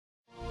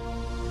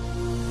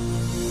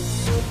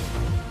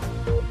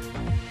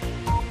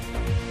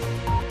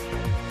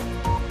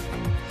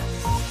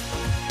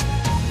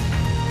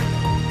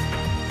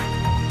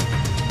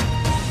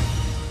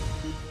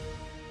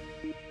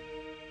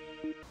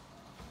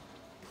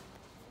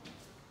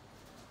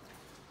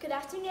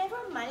afternoon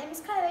everyone, my name is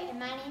Chloe. And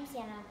my name's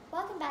Sienna.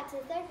 Welcome back to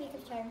the third week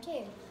of term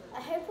 2.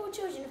 I hope all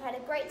children have had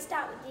a great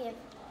start with the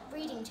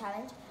reading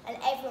challenge and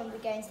everyone will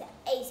be going to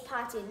the ACE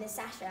party in the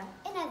Sasha.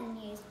 In other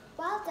news,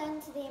 well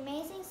done to the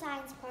amazing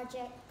science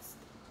projects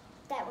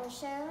that were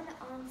shown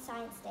on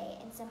Science Day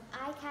and some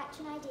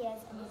eye-catching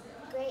ideas and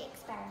great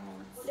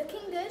experiments.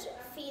 Looking good,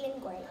 feeling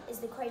great is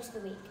the quote of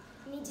the week.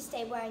 You need to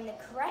stay wearing the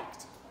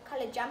correct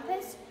coloured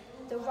jumpers,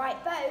 the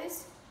right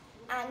bows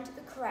and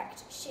the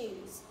correct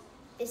shoes.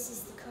 This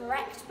is the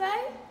correct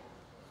bow.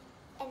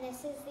 And this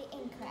is the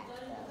incorrect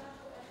bow.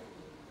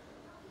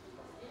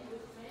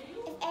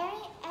 If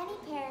any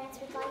parents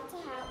would like to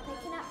help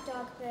picking up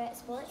dog poo at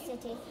Sports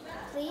City,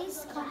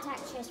 please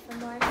contact us for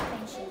more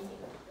information.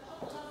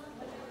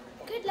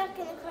 Good luck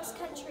in the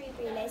cross-country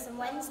relays on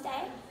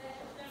Wednesday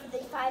for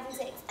the 5 and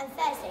 6 and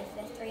Thursday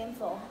for the 3 and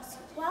 4s.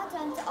 Well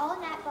done to all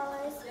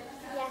netballers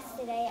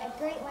yesterday. A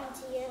great win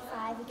to Year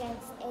 5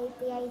 against the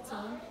A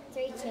team,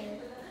 3-2,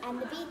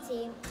 and the B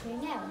team,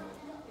 2-0.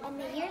 And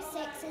the Year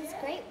 6's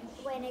great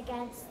win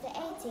against the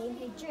A team,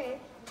 who drew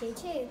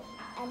 2-2,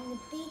 and the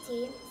B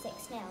team,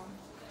 6-0.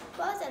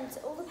 Well done to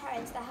all the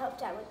parents that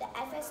helped out with the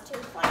FS2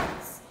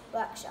 phonics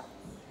workshop.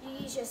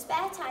 You used your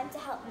spare time to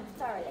help them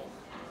thoroughly.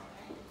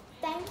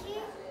 Thank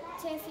you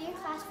to a few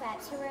class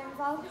reps who were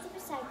involved with the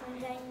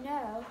recycling and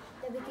know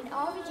that we can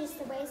all reduce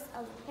the waste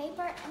of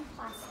paper and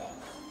plastic.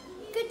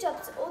 Good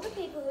job to all the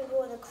people who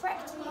wore the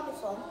correct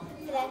uniform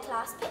for their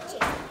class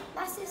pictures.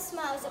 Massive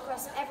smiles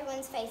across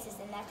everyone's faces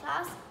in their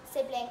class,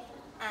 sibling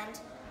and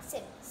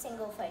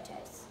single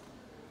photos.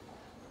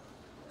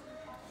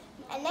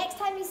 And next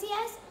time you see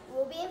us,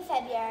 we'll be in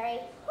February.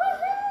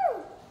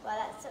 Woohoo!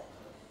 Well,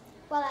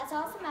 that's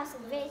all from us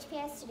at the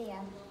VHPS studio.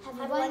 Have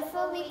a wonderful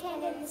wonderful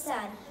weekend in the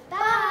sun.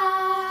 Bye!